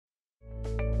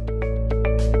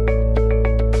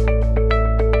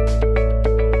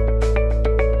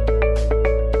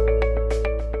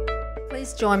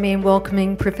join me in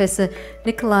welcoming Professor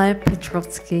Nikolai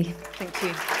Petrovsky. Thank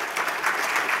you.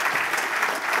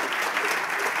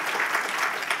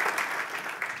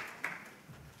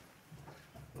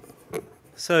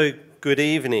 So, good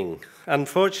evening.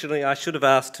 Unfortunately, I should have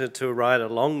asked her to write a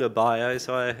longer bio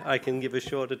so I can give a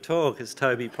shorter talk, as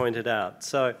Toby pointed out.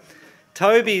 So,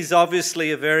 Toby's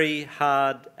obviously a very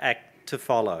hard act to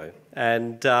follow.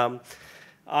 And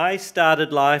I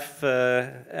started life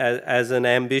as an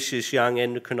ambitious young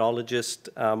endocrinologist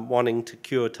wanting to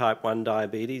cure type 1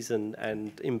 diabetes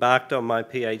and embarked on my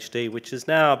PhD, which is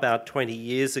now about 20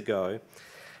 years ago.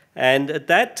 And at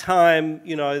that time,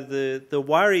 you know, the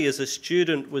worry as a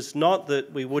student was not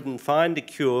that we wouldn't find a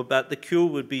cure, but the cure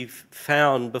would be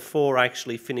found before I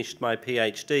actually finished my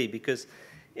PhD, because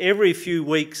every few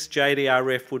weeks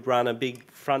JDRF would run a big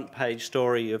front page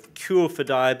story of cure for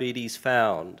diabetes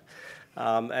found.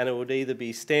 And it would either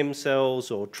be stem cells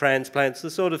or transplants,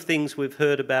 the sort of things we've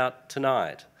heard about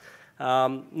tonight.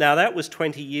 Now, that was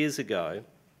 20 years ago.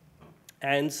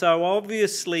 And so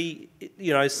obviously,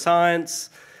 you know, science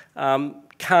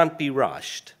can't be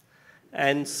rushed.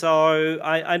 And so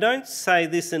I don't say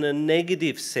this in a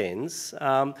negative sense,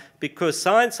 because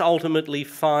science ultimately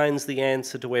finds the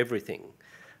answer to everything.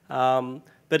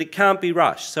 But it can't be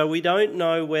rushed. So we don't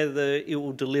know whether it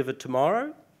will deliver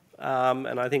tomorrow.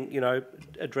 And I think, you know,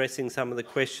 addressing some of the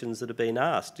questions that have been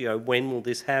asked, you know, when will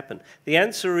this happen? The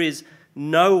answer is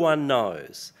no one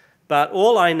knows. But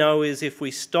all I know is if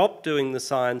we stop doing the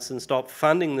science and stop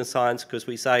funding the science because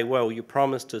we say, well, you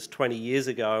promised us 20 years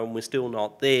ago and we're still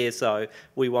not there, so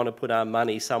we want to put our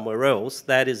money somewhere else,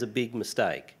 that is a big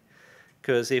mistake.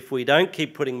 Because if we don't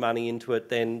keep putting money into it,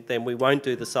 then we won't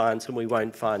do the science and we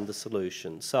won't find the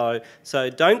solution. So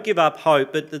don't give up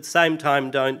hope, but at the same time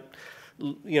don't,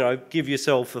 you know, give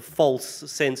yourself a false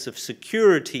sense of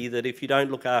security that if you don't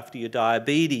look after your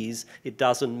diabetes, it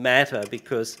doesn't matter,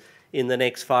 because in the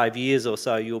next 5 years or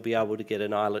so you'll be able to get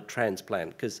an islet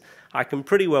transplant, because I can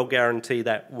pretty well guarantee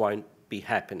that won't be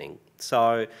happening.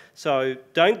 So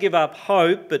don't give up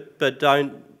hope, but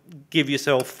don't give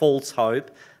yourself false hope,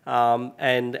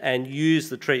 and use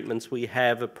the treatments we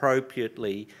have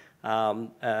appropriately, and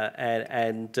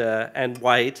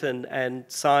wait, and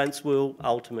science will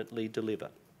ultimately deliver.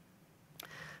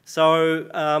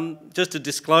 So just a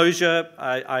disclosure,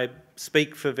 I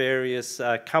speak for various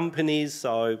companies,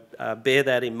 so bear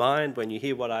that in mind when you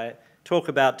hear what I talk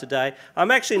about today. I'm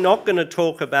actually not going to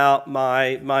talk about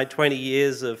my 20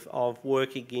 years of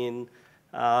working in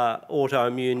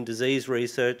autoimmune disease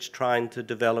research, trying to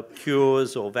develop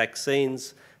cures or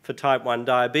vaccines for type 1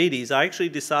 diabetes. I actually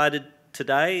decided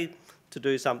today to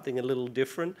do something a little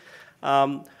different.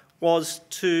 Was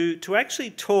to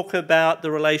actually talk about the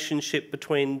relationship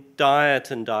between diet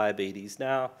and diabetes.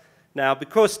 Now,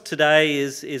 because today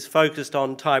is focused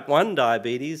on type 1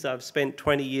 diabetes, I've spent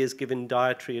 20 years giving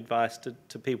dietary advice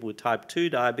to people with type 2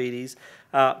 diabetes.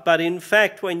 But in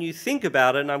fact, when you think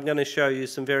about it, and I'm going to show you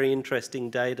some very interesting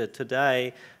data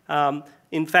today,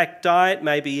 in fact, diet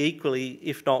may be equally,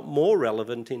 if not more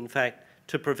relevant, in fact,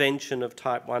 to prevention of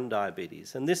type 1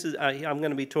 diabetes. And this is, I'm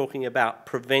going to be talking about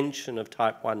prevention of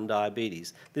type 1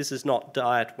 diabetes. This is not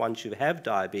diet once you have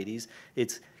diabetes,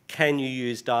 it's can you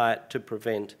use diet to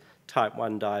prevent type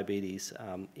 1 diabetes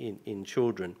in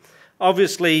children.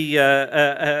 Obviously,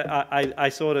 I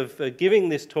sort of giving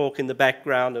this talk in the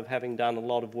background of having done a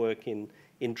lot of work in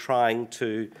trying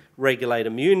to regulate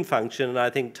immune function, and I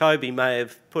think Toby may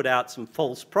have put out some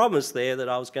false promise there that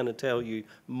I was going to tell you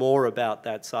more about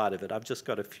that side of it. I've just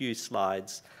got a few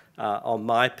slides on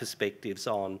my perspectives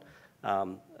on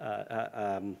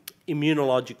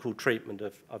immunological treatment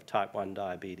of type 1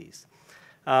 diabetes.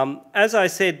 As I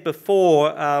said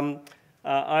before,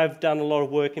 I've done a lot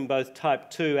of work in both type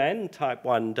 2 and type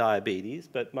 1 diabetes,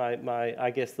 but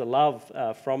I guess the love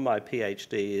from my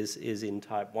PhD is in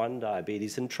type 1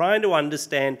 diabetes, and trying to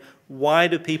understand why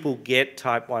do people get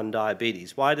type 1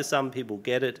 diabetes? Why do some people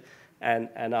get it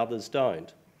and others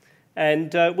don't?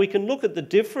 And we can look at the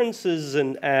differences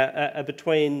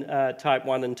between type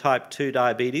 1 and type 2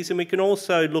 diabetes, and we can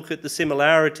also look at the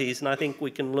similarities, and I think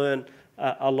we can learn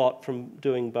a lot from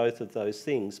doing both of those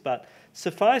things. But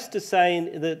suffice to say,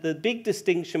 the big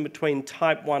distinction between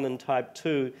type 1 and type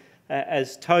 2,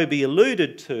 as Toby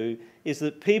alluded to, is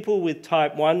that people with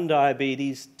type 1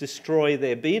 diabetes destroy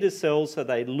their beta cells, so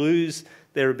they lose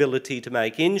their ability to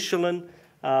make insulin,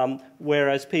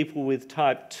 whereas people with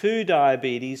type 2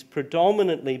 diabetes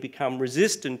predominantly become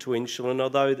resistant to insulin,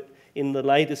 although in the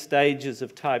later stages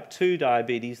of type 2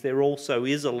 diabetes, there also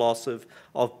is a loss of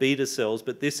beta cells,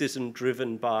 but this isn't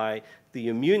driven by the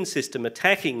immune system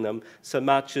attacking them so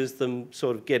much as them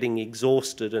sort of getting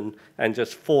exhausted and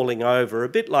just falling over, a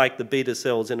bit like the beta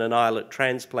cells in an islet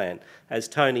transplant. As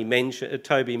Toby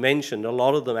mentioned, a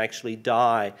lot of them actually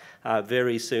die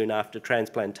very soon after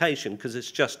transplantation because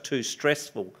it's just too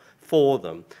stressful for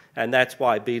them, and that's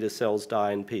why beta cells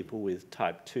die in people with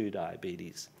type 2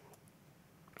 diabetes.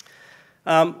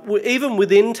 Even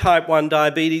within type 1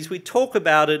 diabetes, we talk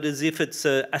about it as if it's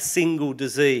a single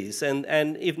disease. And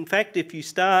in fact, if you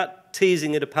start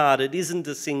teasing it apart, it isn't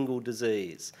a single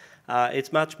disease.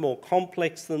 It's much more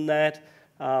complex than that.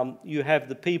 You have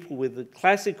the people with the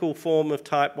classical form of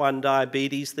type 1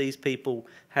 diabetes. These people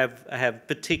have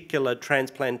particular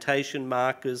transplantation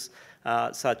markers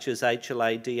such as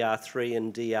HLA DR3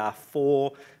 and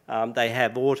DR4. They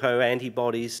have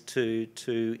autoantibodies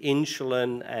to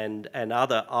insulin and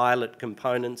other islet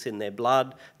components in their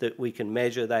blood that we can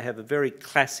measure. They have a very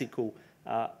classical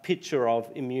picture of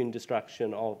immune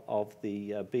destruction of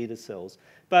the beta cells.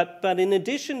 But in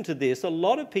addition to this, a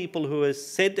lot of people who are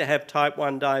said to have type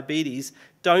 1 diabetes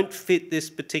don't fit this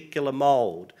particular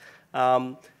mould.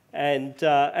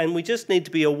 And we just need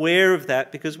to be aware of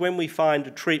that, because when we find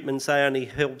a treatment, say, only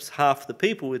helps half the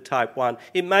people with type 1,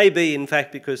 it may be, in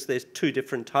fact, because there's two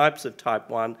different types of type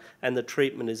 1 and the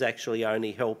treatment is actually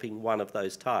only helping one of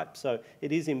those types. So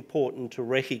it is important to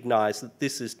recognise that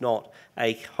this is not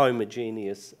a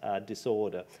homogeneous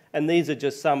disorder. And these are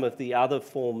just some of the other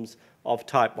forms of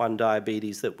type 1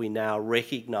 diabetes that we now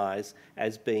recognise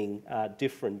as being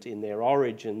different in their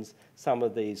origins, some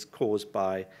of these caused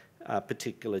by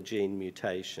particular gene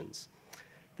mutations.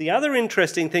 The other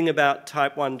interesting thing about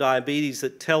type 1 diabetes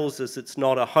that tells us it's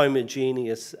not a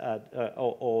homogeneous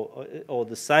or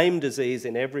the same disease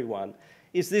in everyone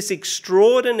is this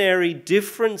extraordinary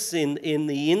difference in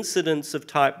the incidence of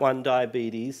type 1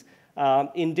 diabetes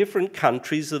in different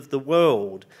countries of the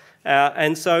world.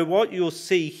 And so what you'll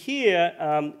see here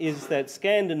is that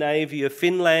Scandinavia,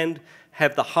 Finland,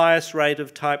 have the highest rate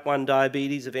of type 1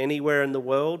 diabetes of anywhere in the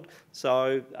world.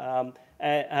 So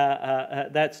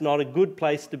that's not a good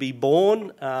place to be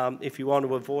born if you want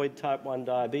to avoid type 1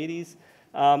 diabetes.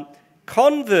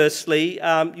 Conversely,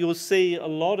 you'll see a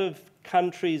lot of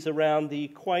countries around the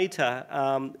equator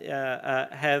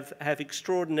have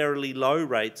extraordinarily low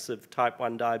rates of type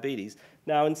 1 diabetes.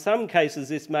 Now, in some cases,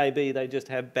 this may be they just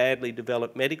have badly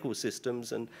developed medical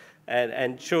systems,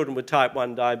 and children with type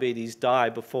 1 diabetes die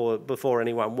before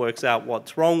anyone works out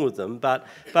what's wrong with them. But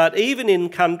even in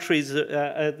countries,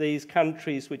 these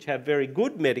countries which have very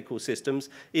good medical systems,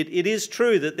 it is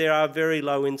true that there are very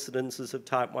low incidences of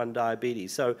type 1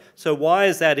 diabetes. So why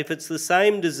is that? If it's the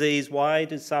same disease, why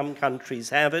do some countries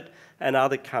have it and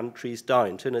other countries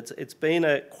don't? And it's been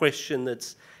a question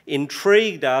that's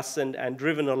intrigued us and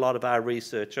driven a lot of our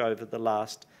research over the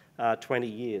last 20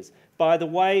 years. By the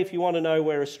way, if you want to know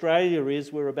where Australia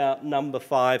is, we're about number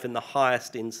 5 in the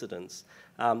highest incidence.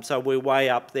 So we're way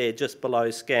up there, just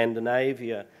below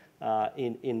Scandinavia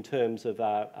in terms of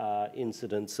our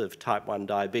incidence of type 1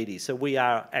 diabetes. So we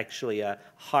are actually a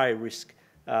high-risk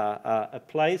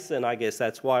place, and I guess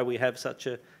that's why we have such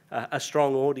a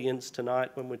strong audience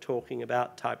tonight when we're talking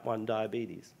about type 1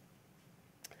 diabetes.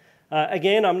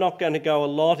 Again, I'm not going to go a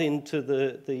lot into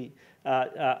the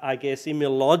I guess,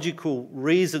 immunological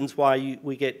reasons why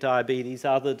we get diabetes,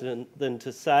 other than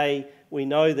to say we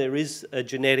know there is a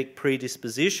genetic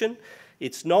predisposition.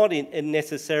 It's not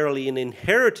necessarily an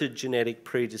inherited genetic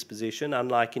predisposition,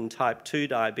 unlike in type 2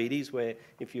 diabetes, where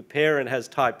if your parent has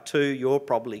type 2, you're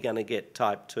probably going to get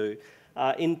type 2.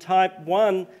 In type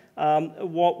 1,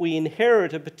 what we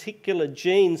inherit are particular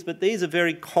genes, but these are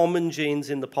very common genes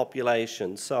in the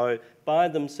population. So by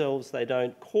themselves, they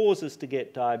don't cause us to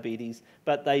get diabetes,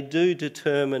 but they do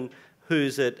determine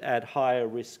who's at higher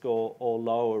risk or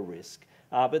lower risk.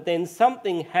 But then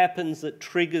something happens that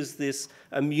triggers this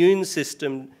immune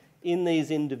system in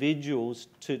these individuals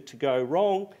to go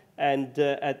wrong, and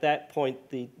at that point,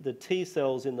 the T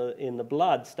cells in the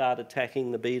blood start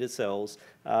attacking the beta cells,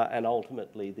 and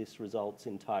ultimately this results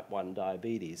in type 1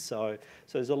 diabetes. So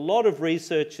there's a lot of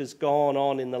research has gone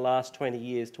on in the last 20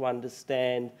 years to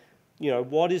understand,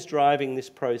 what is driving this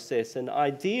process, and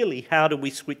ideally, how do we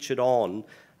switch it on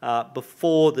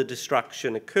before the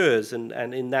destruction occurs, and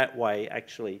in that way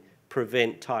actually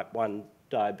prevent type 1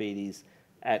 diabetes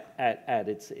at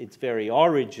its very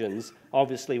origins.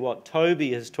 Obviously, what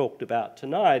Toby has talked about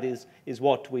tonight is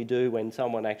what do we do when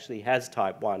someone actually has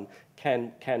type 1?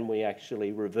 Can we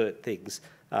actually revert things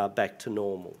back to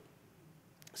normal?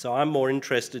 So I'm more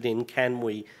interested in, can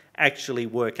we actually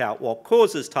work out what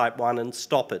causes type 1 and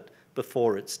stop it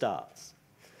before it starts.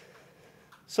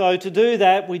 So to do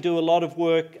that, we do a lot of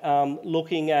work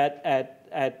looking at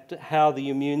how the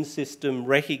immune system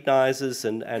recognises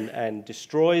and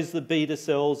destroys the beta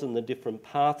cells and the different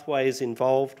pathways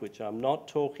involved, which I'm not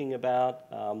talking about,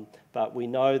 but we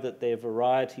know that there are a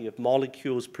variety of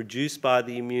molecules produced by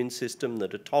the immune system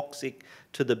that are toxic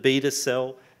to the beta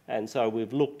cell. And so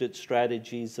we've looked at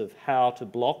strategies of how to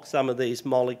block some of these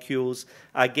molecules.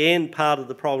 Again, part of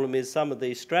the problem is some of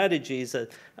these strategies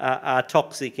are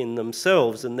toxic in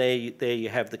themselves, and there you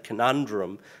have the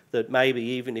conundrum that maybe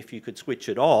even if you could switch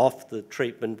it off, the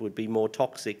treatment would be more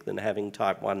toxic than having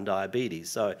type 1 diabetes.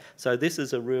 So this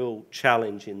is a real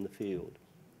challenge in the field.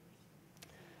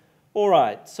 All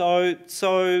right, so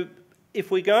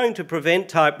if we're going to prevent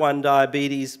type 1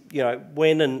 diabetes, you know,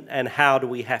 when and how do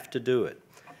we have to do it?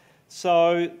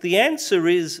 So the answer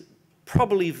is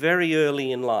probably very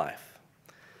early in life.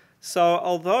 So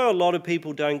although a lot of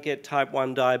people don't get type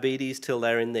 1 diabetes till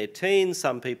they're in their teens,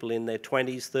 some people in their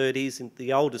 20s, 30s, and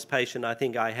the oldest patient I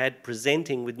think I had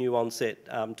presenting with new onset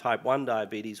type 1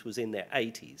 diabetes was in their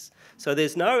 80s. So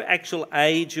there's no actual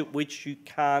age at which you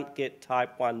can't get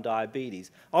type 1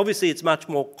 diabetes. Obviously it's much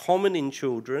more common in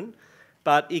children,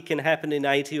 but it can happen in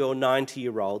 80 or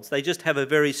 90-year-olds. They just have a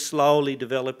very slowly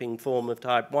developing form of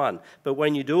type 1. But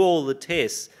when you do all the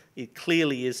tests, it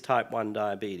clearly is type 1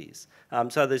 diabetes.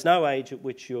 So there's no age at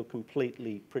which you're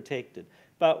completely protected.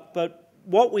 But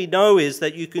what we know is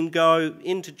that you can go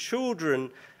into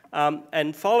children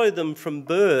and follow them from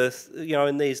birth, you know,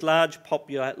 in these large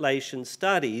population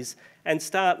studies, and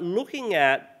start looking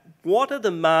at what are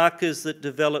the markers that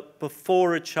develop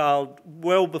before a child,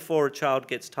 well before a child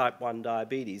gets type 1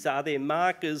 diabetes? Are there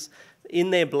markers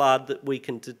in their blood that we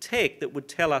can detect that would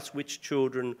tell us which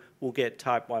children will get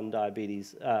type 1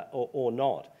 diabetes or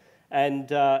not? And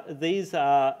these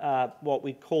are what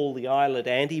we call the islet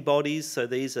antibodies. So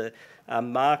these are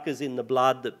markers in the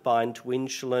blood that bind to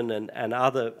insulin and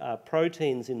other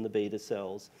proteins in the beta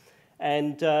cells.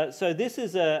 And so this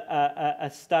is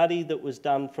a study that was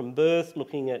done from birth,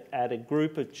 looking at a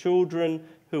group of children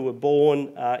who were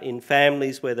born in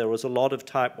families where there was a lot of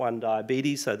type 1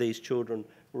 diabetes, so these children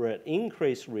were at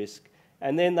increased risk.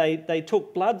 And then they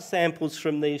took blood samples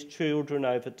from these children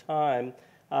over time,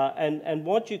 and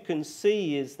what you can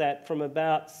see is that from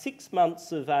about 6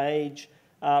 months of age,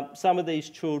 some of these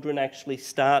children actually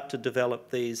start to develop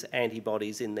these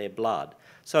antibodies in their blood.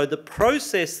 So the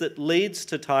process that leads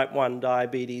to type 1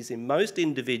 diabetes in most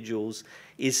individuals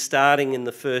is starting in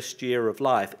the first year of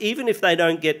life, even if they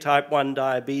don't get type 1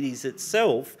 diabetes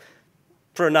itself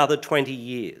for another 20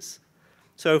 years.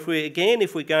 So if we're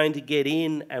going to get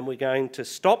in and we're going to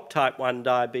stop type 1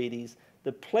 diabetes,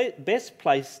 the best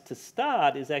place to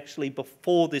start is actually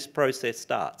before this process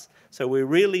starts. So we're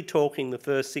really talking the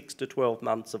first 6 to 12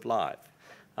 months of life.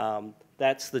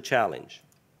 That's the challenge.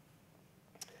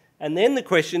 And then the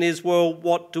question is, well,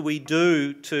 what do we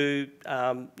do to,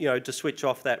 to switch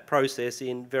off that process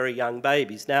in very young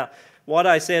babies? Now, what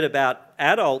I said about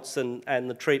adults and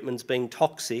the treatments being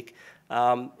toxic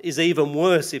is even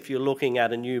worse if you're looking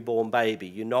at a newborn baby.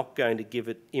 You're not going to give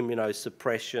it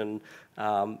immunosuppression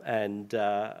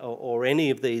or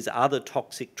any of these other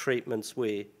toxic treatments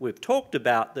we've talked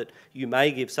about that you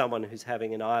may give someone who's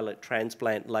having an islet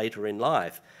transplant later in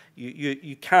life.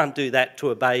 You can't do that to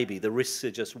a baby. The risks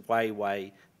are just way,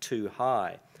 way too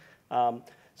high.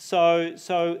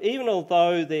 So even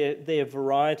although there are a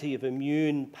variety of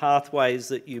immune pathways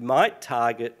that you might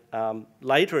target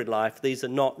later in life, these are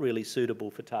not really suitable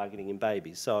for targeting in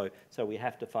babies. So we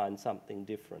have to find something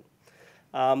different.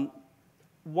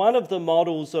 One of the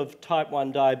models of type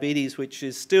 1 diabetes, which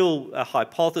is still a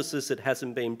hypothesis that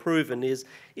hasn't been proven, does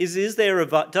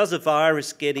a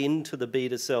virus get into the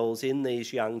beta cells in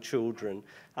these young children?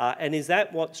 And is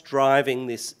that what's driving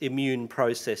this immune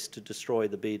process to destroy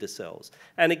the beta cells?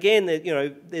 And again,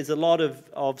 there's a lot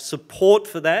of support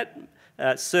for that,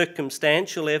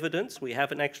 circumstantial evidence. We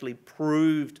haven't actually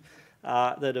proved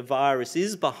that a virus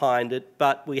is behind it,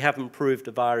 but we haven't proved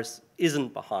a virus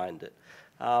isn't behind it.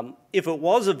 If it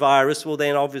was a virus, well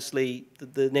then obviously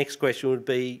the next question would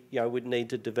be, we'd need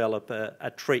to develop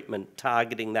a treatment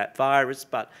targeting that virus,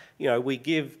 but we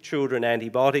give children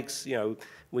antibiotics,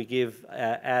 we give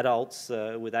adults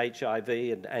with HIV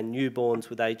and newborns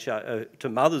with HIV, to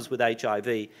mothers with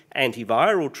HIV,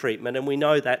 antiviral treatment, and we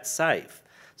know that's safe.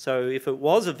 So if it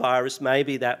was a virus,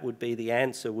 maybe that would be the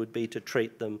answer, would be to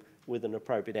treat them with an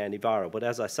appropriate antiviral. But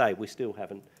as I say, we still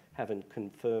haven't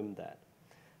confirmed that.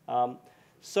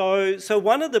 So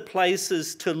one of the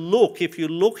places to look, if you're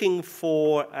looking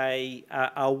for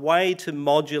a way to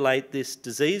modulate this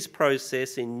disease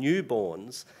process in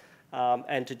newborns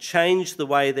and to change the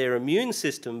way their immune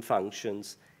system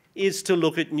functions, is to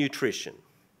look at nutrition.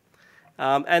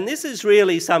 And this is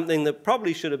really something that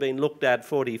probably should have been looked at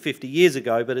 40, 50 years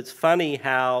ago, but it's funny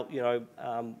how,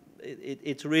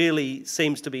 it really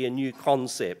seems to be a new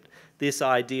concept, this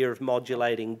idea of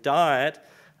modulating diet,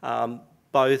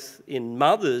 both in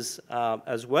mothers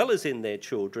as well as in their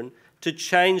children, to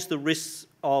change the risks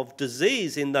of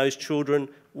disease in those children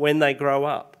when they grow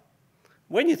up.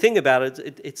 When you think about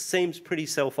it, it seems pretty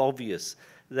self-obvious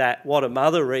that what a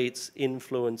mother eats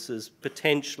influences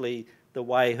potentially the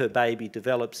way her baby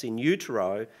develops in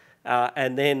utero,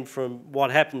 and then from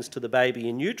what happens to the baby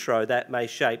in utero, that may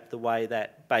shape the way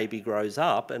that baby grows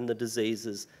up and the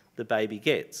diseases the baby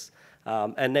gets.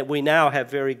 And that we now have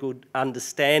very good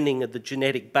understanding of the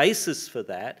genetic basis for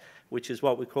that, which is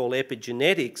what we call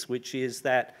epigenetics, which is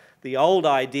that the old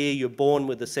idea you're born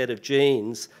with a set of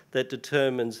genes that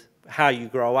determines how you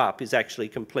grow up is actually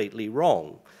completely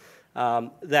wrong.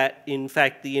 That in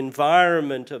fact the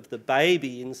environment of the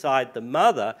baby inside the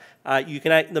mother,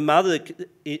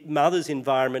 the mother's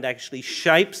environment actually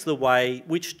shapes the way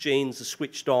which genes are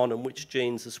switched on and which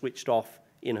genes are switched off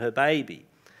in her baby.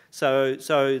 So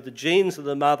the genes of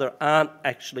the mother aren't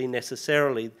actually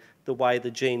necessarily the way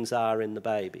the genes are in the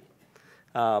baby.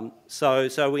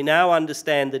 So we now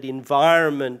understand that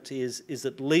environment is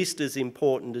at least as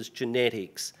important as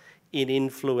genetics in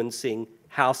influencing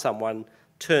how someone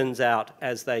turns out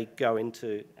as they go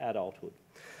into adulthood.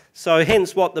 So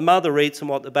hence what the mother eats and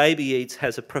what the baby eats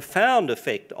has a profound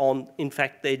effect on, in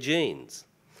fact, their genes.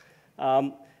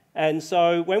 And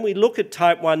so when we look at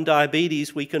type 1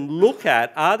 diabetes, we can look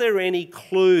at, are there any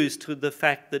clues to the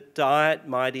fact that diet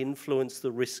might influence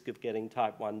the risk of getting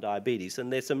type 1 diabetes?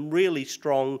 And there's some really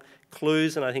strong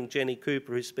clues, and I think Jenny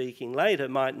Cooper, who's speaking later,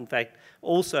 might in fact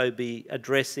also be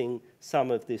addressing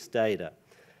some of this data.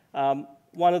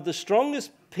 One of the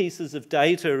strongest pieces of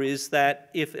data is that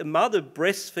if a mother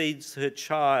breastfeeds her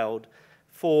child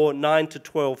for 9 to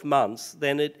 12 months,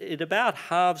 then it about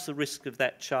halves the risk of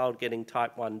that child getting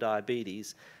type 1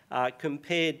 diabetes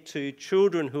compared to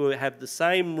children who have the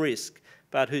same risk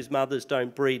but whose mothers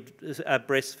don't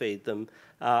breastfeed them,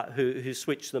 who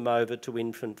switch them over to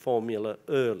infant formula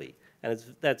early. And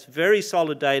that's very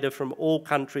solid data from all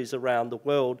countries around the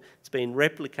world. It's been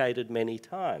replicated many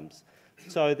times.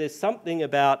 So there's something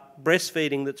about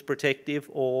breastfeeding that's protective,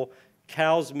 or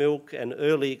cow's milk and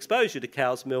early exposure to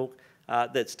cow's milk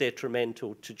that's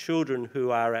detrimental to children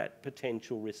who are at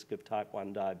potential risk of type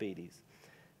 1 diabetes.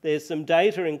 There's some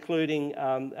data, including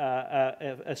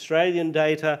Australian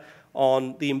data,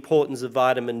 on the importance of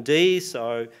vitamin D.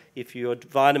 So if you're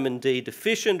vitamin D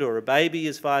deficient or a baby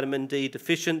is vitamin D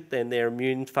deficient, then their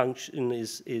immune function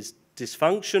is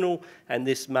dysfunctional, and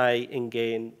this may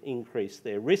again increase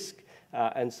their risk.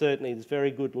 And certainly there's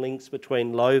very good links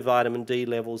between low vitamin D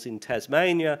levels in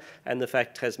Tasmania and the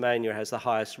fact Tasmania has the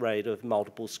highest rate of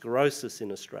multiple sclerosis in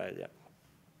Australia.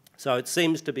 So it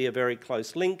seems to be a very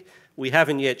close link. We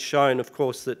haven't yet shown, of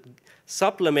course, that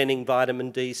supplementing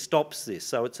vitamin D stops this.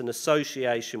 So it's an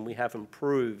association we haven't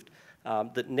proved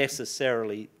that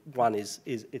necessarily one is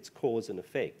its cause and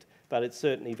effect. But it's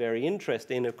certainly very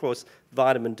interesting. Of course,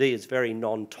 vitamin D is very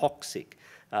non-toxic.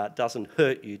 It doesn't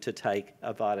hurt you to take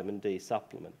a vitamin D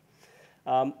supplement.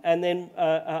 And then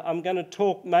I'm going to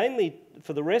talk mainly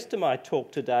for the rest of my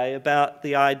talk today about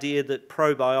the idea that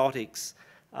probiotics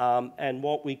and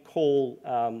what we call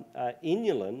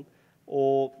inulin,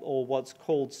 or what's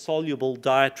called soluble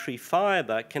dietary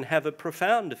fibre, can have a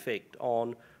profound effect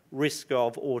on risk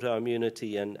of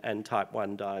autoimmunity and type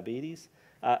 1 diabetes,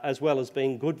 as well as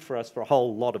being good for us for a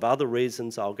whole lot of other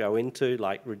reasons I'll go into,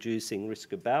 like reducing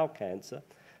risk of bowel cancer.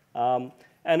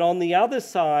 And on the other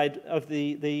side of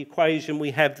the equation,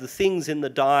 we have the things in the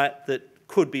diet that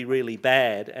could be really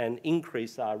bad and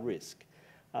increase our risk.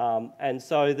 And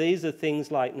so these are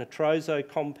things like nitroso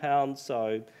compounds,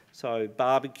 so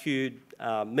barbecued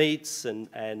meats and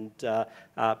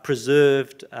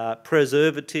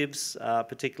preservatives,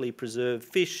 particularly preserved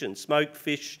fish and smoked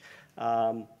fish,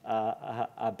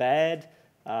 are bad.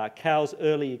 Cow's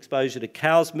early exposure to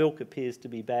cow's milk appears to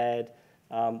be bad.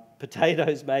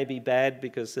 Potatoes may be bad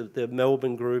because of the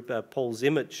Melbourne group, Paul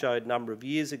Zimmet, showed a number of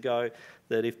years ago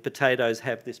that if potatoes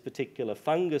have this particular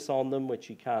fungus on them, which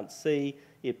you can't see,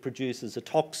 it produces a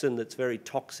toxin that's very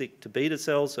toxic to beta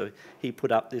cells. So he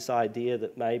put up this idea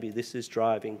that maybe this is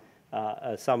driving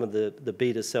some of the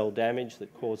beta cell damage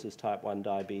that causes type 1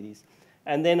 diabetes.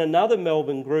 And then another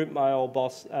Melbourne group, my old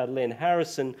boss, Len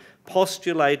Harrison,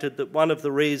 postulated that one of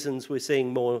the reasons we're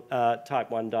seeing more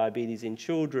type 1 diabetes in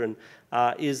children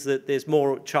is that there's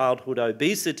more childhood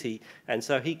obesity. And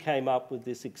so he came up with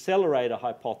this accelerator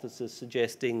hypothesis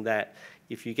suggesting that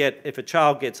if a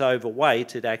child gets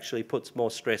overweight, it actually puts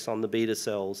more stress on the beta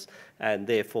cells and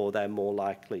therefore they're more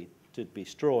likely to be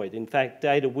destroyed. In fact,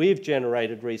 data we've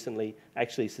generated recently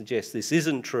actually suggests this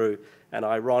isn't true, and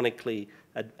ironically,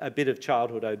 a bit of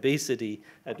childhood obesity,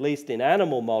 at least in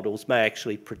animal models, may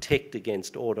actually protect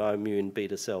against autoimmune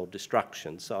beta cell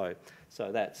destruction. So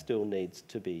that still needs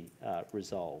to be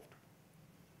resolved.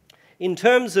 In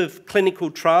terms of clinical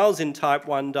trials in type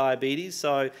 1 diabetes,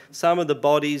 so some of the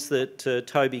bodies that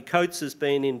Toby Coates has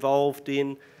been involved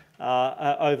in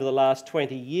over the last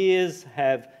 20 years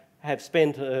have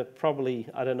spent probably,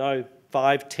 I don't know,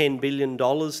 $5–10 billion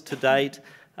to date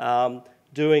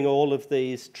doing all of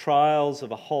these trials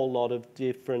of a whole lot of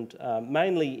different,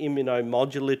 mainly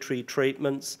immunomodulatory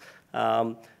treatments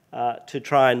to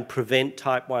try and prevent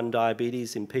type 1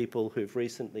 diabetes in people who've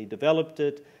recently developed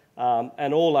it.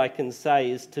 And all I can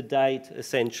say is to date,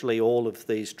 essentially all of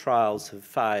these trials have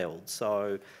failed.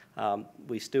 So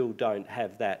we still don't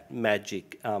have that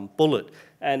magic bullet.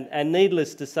 And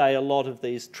needless to say, a lot of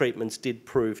these treatments did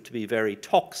prove to be very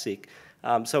toxic.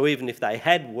 So even if they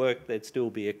had worked, there'd still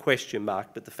be a question mark.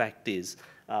 But the fact is,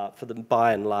 for them,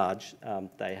 by and large,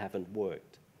 they haven't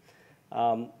worked.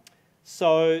 Another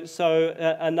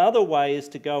way is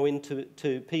to go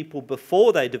into people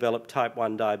before they develop type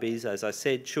 1 diabetes, as I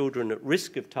said, children at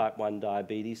risk of type 1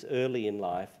 diabetes early in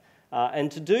life.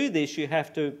 And to do this, you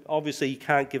have to, obviously you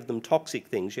can't give them toxic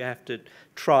things. You have to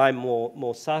try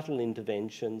more subtle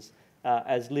interventions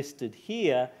as listed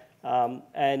here.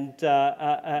 Again,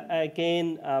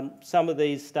 some of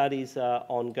these studies are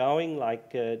ongoing,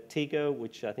 like TIGA,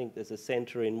 which I think there's a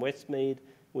centre in Westmead,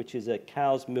 which is a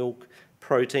cow's milk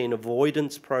protein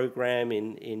avoidance program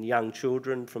in young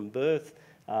children from birth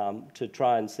to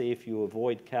try and see if you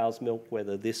avoid cow's milk,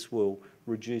 whether this will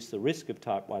reduce the risk of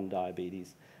type 1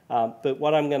 diabetes. But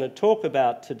what I'm going to talk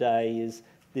about today is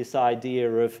this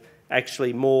idea of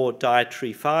actually more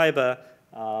dietary fibre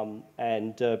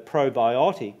and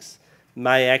probiotics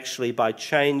may actually, by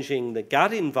changing the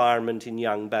gut environment in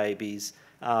young babies,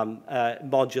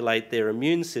 modulate their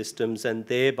immune systems and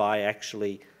thereby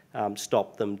actually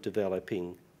stop them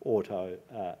developing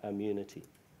autoimmunity.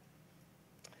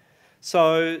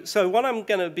 So what I'm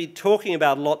going to be talking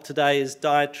about a lot today is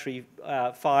dietary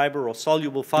fibre or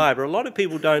soluble fibre. A lot of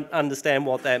people don't understand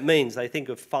what that means. They think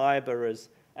of fibre as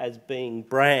being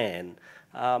bran.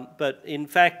 But in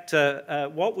fact,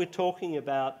 what we're talking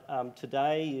about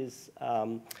today is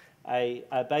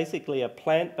basically a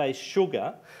plant-based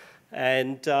sugar,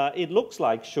 and it looks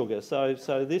like sugar.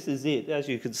 So this is it. As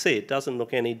you can see, it doesn't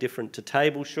look any different to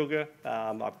table sugar.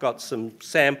 I've got some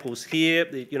samples here.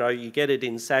 You know, you get it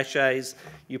in sachets.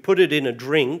 You put it in a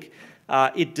drink.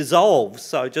 It dissolves,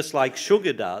 so just like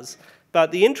sugar does.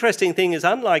 But the interesting thing is,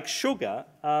 unlike sugar,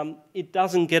 it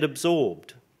doesn't get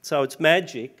absorbed. So it's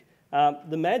magic.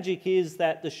 The magic is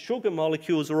that the sugar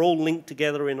molecules are all linked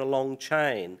together in a long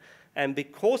chain. And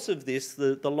because of this,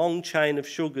 the long chain of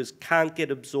sugars can't get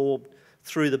absorbed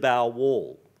through the bowel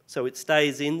wall. So it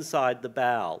stays inside the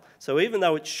bowel. So even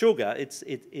though it's sugar,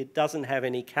 it doesn't have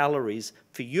any calories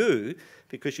for you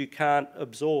because you can't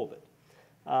absorb it.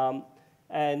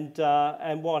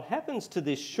 And what happens to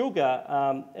this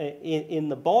sugar in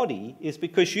the body is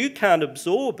because you can't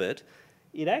absorb it,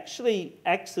 it actually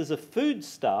acts as a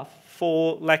foodstuff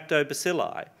for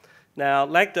lactobacilli. Now,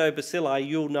 lactobacilli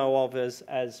you'll know of as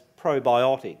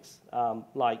probiotics,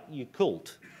 like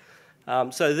Yakult.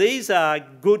 So these are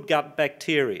good gut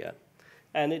bacteria.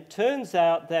 And it turns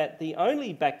out that the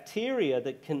only bacteria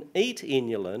that can eat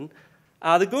inulin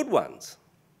are the good ones.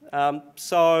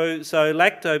 So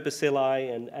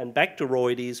lactobacilli and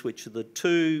Bacteroides, which are the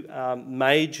two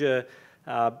major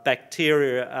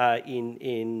bacteria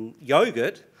in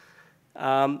yogurt,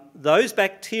 those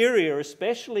bacteria are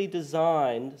especially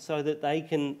designed so that they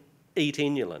can eat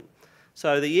inulin.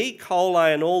 So the E.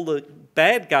 coli and all the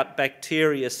bad gut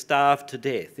bacteria starve to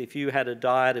death. If you had a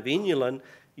diet of inulin,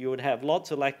 you would have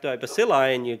lots of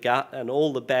lactobacilli in your gut and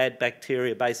all the bad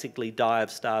bacteria basically die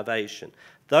of starvation.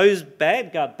 Those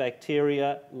bad gut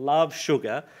bacteria love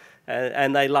sugar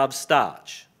and they love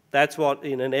starch. That's what,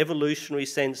 in an evolutionary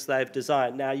sense, they've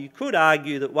designed. Now, you could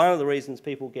argue that one of the reasons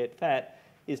people get fat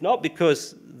is not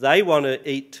because they want to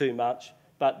eat too much,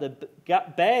 but the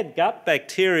bad gut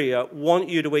bacteria want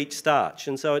you to eat starch.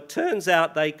 And so it turns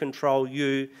out they control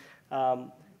you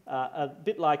a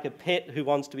bit like a pet who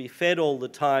wants to be fed all the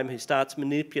time, who starts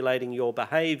manipulating your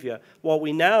behaviour. What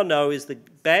we now know is the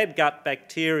bad gut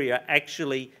bacteria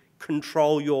actually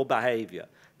control your behaviour.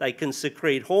 They can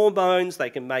secrete hormones, they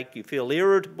can make you feel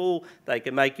irritable, they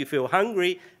can make you feel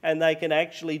hungry, and they can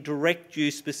actually direct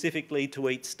you specifically to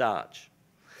eat starch.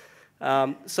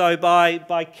 So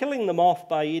by killing them off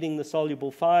by eating the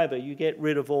soluble fibre, you get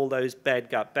rid of all those bad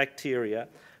gut bacteria,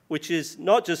 which is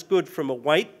not just good from a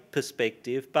weight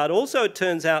perspective, but also it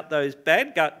turns out those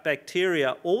bad gut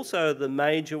bacteria also are the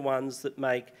major ones that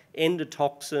make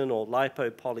endotoxin or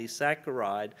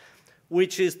lipopolysaccharide,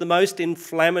 which is the most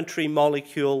inflammatory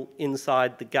molecule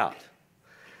inside the gut.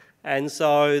 And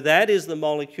so that is the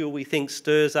molecule we think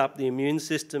stirs up the immune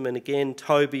system. And again,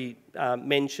 Toby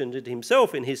mentioned it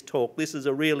himself in his talk. This is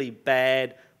a really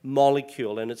bad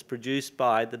molecule, and it's produced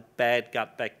by the bad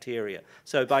gut bacteria.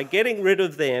 So by getting rid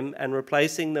of them and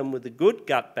replacing them with the good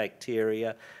gut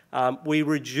bacteria, we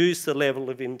reduce the level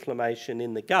of inflammation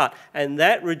in the gut, and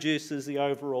that reduces the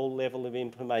overall level of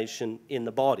inflammation in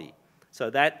the body. So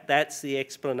that's the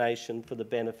explanation for the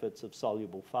benefits of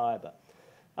soluble fibre.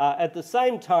 At the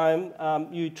same time,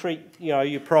 you treat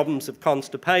your problems of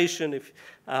constipation,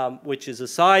 which is a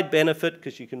side benefit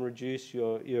because you can reduce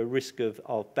your risk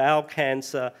of bowel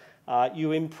cancer.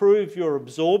 You improve your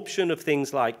absorption of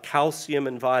things like calcium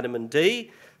and vitamin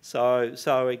D.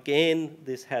 So again,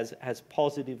 this has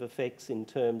positive effects in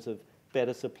terms of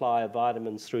better supply of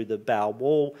vitamins through the bowel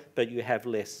wall, but you have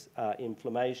less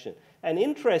inflammation. And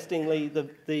interestingly,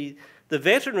 the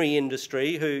veterinary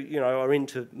industry, who are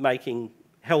into making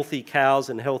healthy cows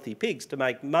and healthy pigs to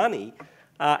make money,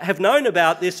 have known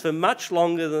about this for much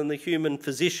longer than the human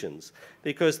physicians,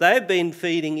 because they've been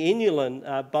feeding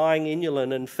inulin, buying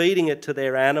inulin and feeding it to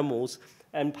their animals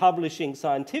and publishing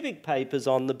scientific papers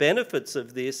on the benefits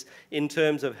of this in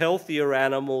terms of healthier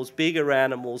animals, bigger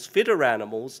animals, fitter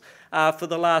animals for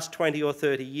the last 20 or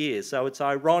 30 years. So it's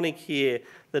ironic here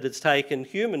that it's taken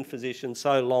human physicians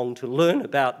so long to learn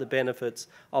about the benefits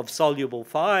of soluble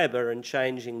fibre and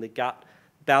changing the gut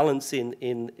balance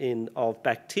of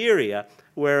bacteria,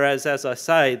 whereas, as I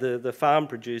say, the farm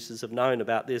producers have known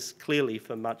about this clearly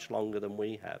for much longer than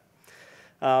we have.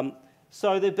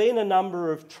 So there have been a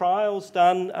number of trials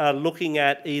done looking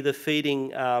at either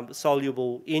feeding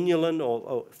soluble inulin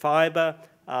or fibre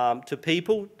to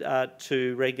people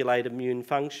to regulate immune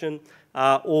function,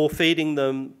 or feeding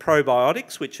them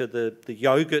probiotics, which are the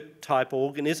yogurt-type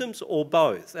organisms, or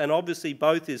both. And obviously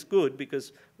both is good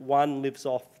because one lives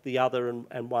off the other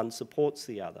and one supports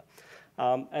the other.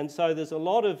 And so there's a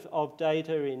lot of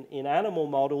data in animal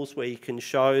models where you can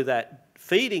show that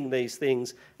feeding these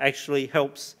things actually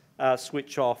helps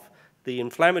switch off the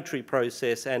inflammatory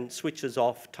process and switches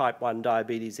off type 1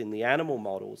 diabetes in the animal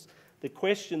models. The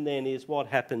question then is what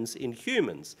happens in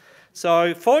humans.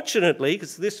 So fortunately,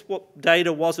 because this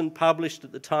data wasn't published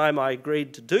at the time I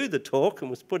agreed to do the talk and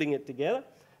was putting it together,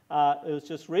 it was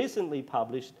just recently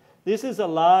published. This is a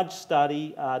large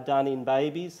study done in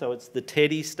babies, so it's the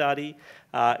TEDdy study.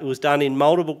 It was done in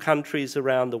multiple countries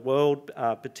around the world,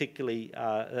 particularly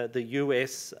the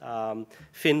US,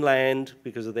 Finland,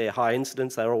 because of their high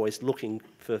incidence. They're always looking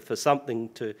for something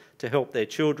to help their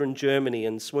children, Germany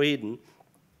and Sweden.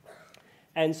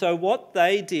 And so what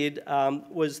they did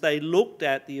was they looked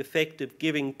at the effect of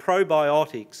giving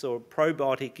probiotics or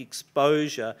probiotic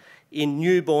exposure in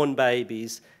newborn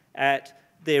babies at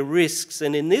their risks.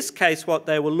 And in this case, what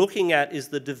they were looking at is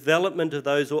the development of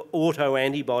those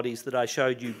autoantibodies that I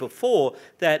showed you before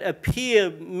that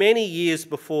appear many years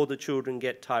before the children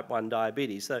get type 1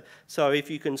 diabetes. So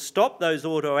if you can stop those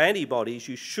autoantibodies,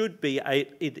 you should be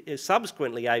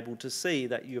subsequently able to see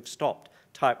that you've stopped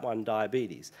type 1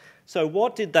 diabetes. So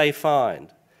what did they find?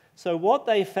 So what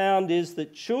they found is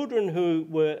that children who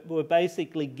were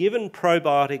basically given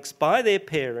probiotics by their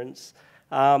parents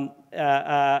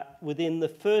within the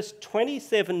first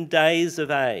 27 days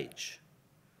of age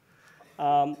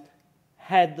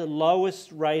had the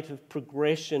lowest rate of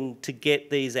progression to get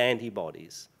these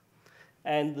antibodies.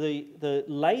 And the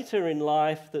later in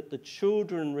life that the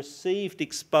children received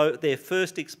their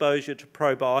first exposure to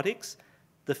probiotics,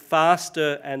 the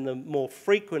faster and the more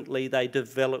frequently they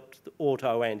developed the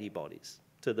autoantibodies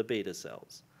to the beta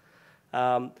cells.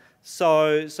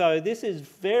 So this is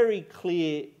very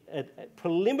clear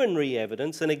preliminary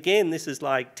evidence, and again, this is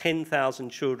like 10,000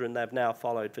 children they've now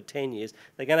followed for 10 years.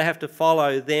 They're going to have to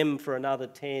follow them for another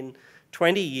 10,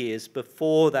 20 years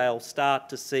before they'll start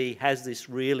to see, has this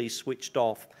really switched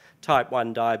off type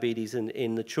 1 diabetes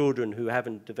in the children who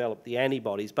haven't developed the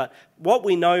antibodies. But what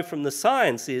we know from the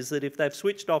science is that if they've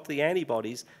switched off the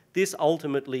antibodies, this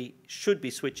ultimately should be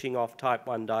switching off type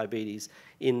 1 diabetes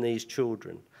in these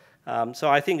children. So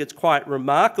I think it's quite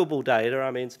remarkable data.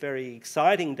 I mean, it's very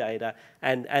exciting data,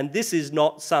 and this is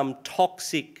not some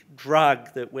toxic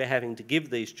drug that we're having to give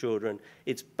these children.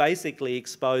 It's basically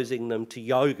exposing them to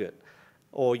yogurt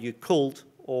or Yakult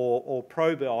or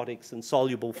probiotics and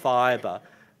soluble fibre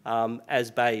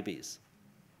as babies.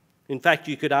 In fact,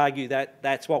 you could argue that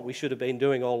that's what we should have been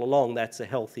doing all along. That's a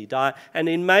healthy diet. And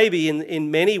in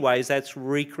many ways, that's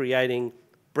recreating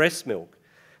breast milk.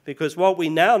 Because what we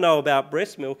now know about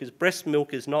breast milk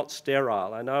is not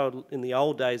sterile. I know in the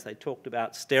old days they talked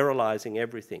about sterilising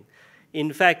everything.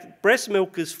 In fact, breast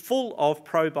milk is full of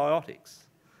probiotics.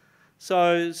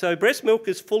 So breast milk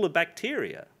is full of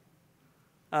bacteria.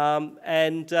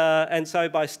 And so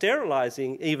by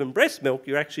sterilising even breast milk,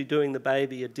 you're actually doing the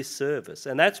baby a disservice.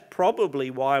 And that's probably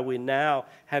why we're now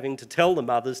having to tell the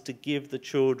mothers to give the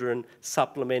children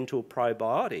supplemental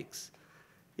probiotics,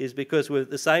 is because at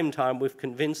the same time we've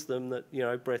convinced them that, you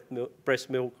know, breast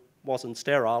milk wasn't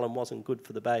sterile and wasn't good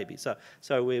for the baby.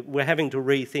 So we're having to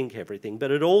rethink everything,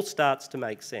 but it all starts to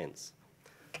make sense.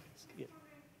 Yeah.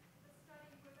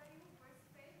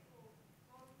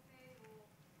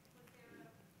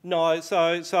 No,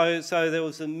 so there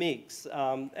was a mix,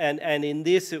 and in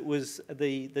this it was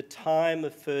the time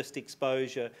of first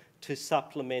exposure to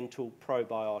supplemental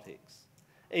probiotics,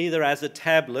 either as a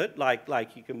tablet,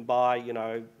 like you can buy, you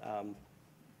know,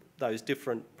 those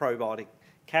different probiotic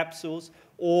capsules,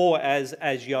 or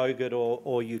as yogurt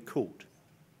or Yakult.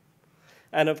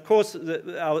 And of course,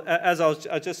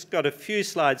 I just got a few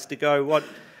slides to go.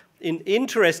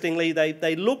 Interestingly,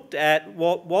 they looked at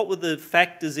what were the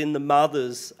factors in the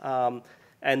mothers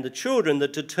and the children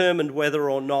that determined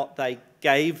whether or not they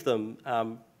gave them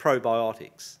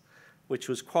probiotics, which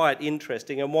was quite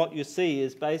interesting. And what you see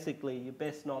is basically you're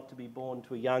best not to be born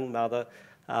to a young mother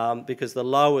because the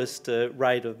lowest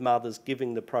rate of mothers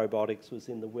giving the probiotics was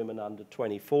in the women under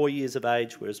 24 years of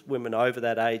age, whereas women over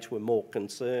that age were more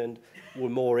concerned, were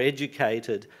more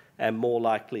educated, and more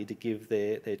likely to give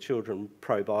their children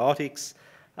probiotics.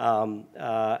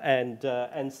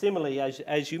 And similarly,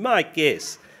 as you might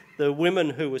guess, the women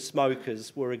who were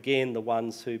smokers were again the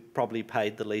ones who probably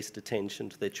paid the least attention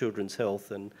to their children's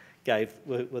health and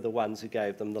were the ones who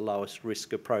gave them the lowest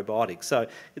risk of probiotics. So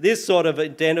this sort of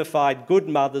identified good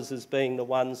mothers as being the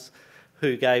ones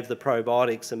who gave the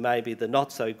probiotics, and maybe the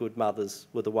not so good mothers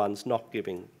were the ones not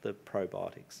giving the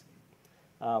probiotics.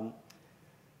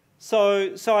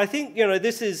 So I think, you know,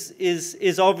 this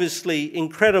is obviously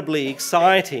incredibly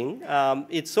exciting.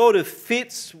 It sort of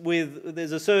fits with,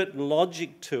 there's a certain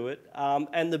logic to it,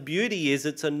 and the beauty is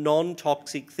it's a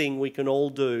non-toxic thing we can all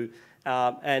do,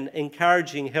 and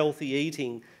encouraging healthy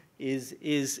eating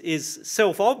is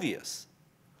self-obvious.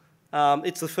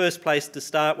 It's the first place to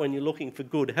start when you're looking for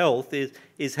good health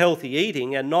is healthy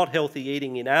eating, and not healthy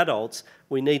eating in adults.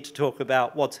 We need to talk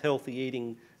about what's healthy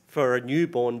eating for a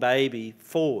newborn baby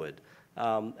forward.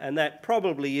 And that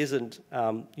probably isn't,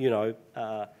 you know,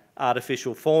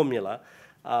 artificial formula,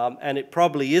 and it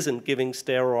probably isn't giving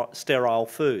sterile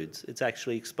foods. It's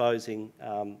actually exposing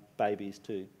babies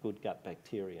to good gut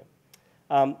bacteria.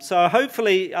 So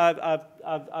hopefully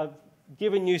I've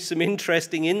given you some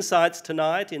interesting insights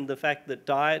tonight in the fact that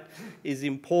diet is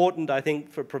important, I think,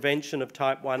 for prevention of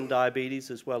type 1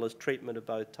 diabetes as well as treatment of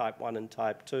both type 1 and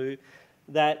type 2.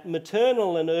 That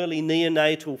maternal and early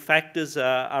neonatal factors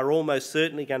are almost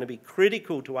certainly going to be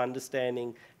critical to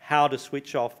understanding how to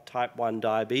switch off type 1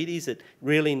 diabetes. It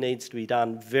really needs to be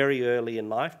done very early in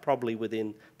life, probably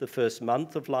within the first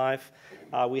month of life.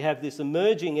 We have this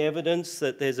emerging evidence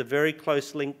that there's a very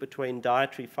close link between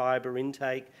dietary fibre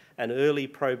intake and early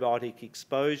probiotic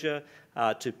exposure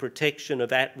to protection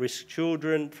of at-risk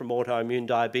children from autoimmune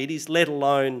diabetes, let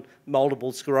alone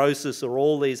multiple sclerosis or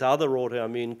all these other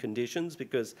autoimmune conditions,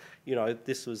 because, you know,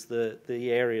 this was the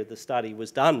area the study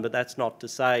was done, but that's not to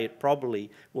say it probably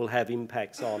will have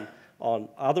impacts on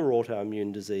other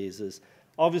autoimmune diseases.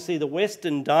 Obviously, the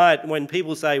Western diet, when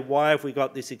people say, why have we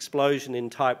got this explosion in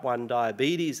type 1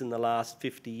 diabetes in the last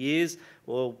 50 years?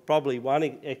 Well, probably one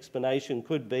explanation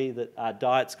could be that our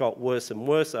diets got worse and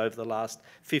worse over the last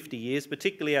 50 years,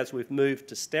 particularly as we've moved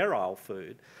to sterile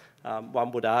food,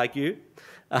 one would argue.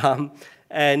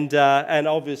 And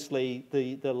obviously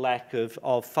the lack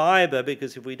of fibre,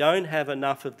 because if we don't have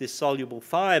enough of this soluble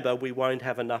fibre, we won't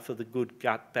have enough of the good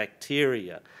gut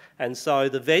bacteria. And so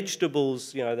the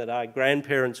vegetables, you know, that our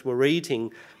grandparents were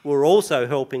eating were also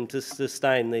helping to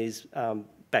sustain these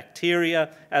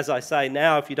bacteria. As I say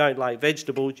now, if you don't like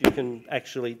vegetables, you can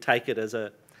actually take it as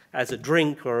a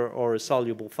drink or a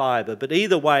soluble fibre. But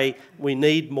either way, we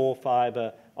need more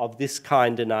fibre of this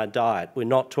kind in our diet. We're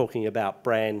not talking about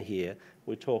bran here.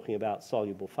 We're talking about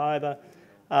soluble fibre.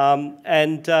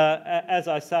 As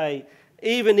I say,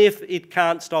 even if it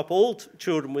can't stop all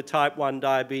children with type 1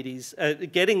 diabetes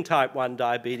getting type 1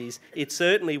 diabetes, it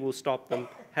certainly will stop them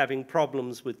having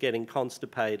problems with getting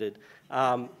constipated.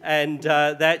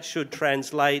 That should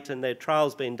translate, and there are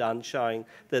trials being done showing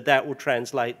that that will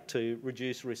translate to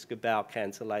reduced risk of bowel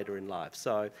cancer later in life.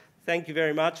 So thank you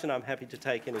very much, and I'm happy to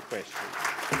take any questions.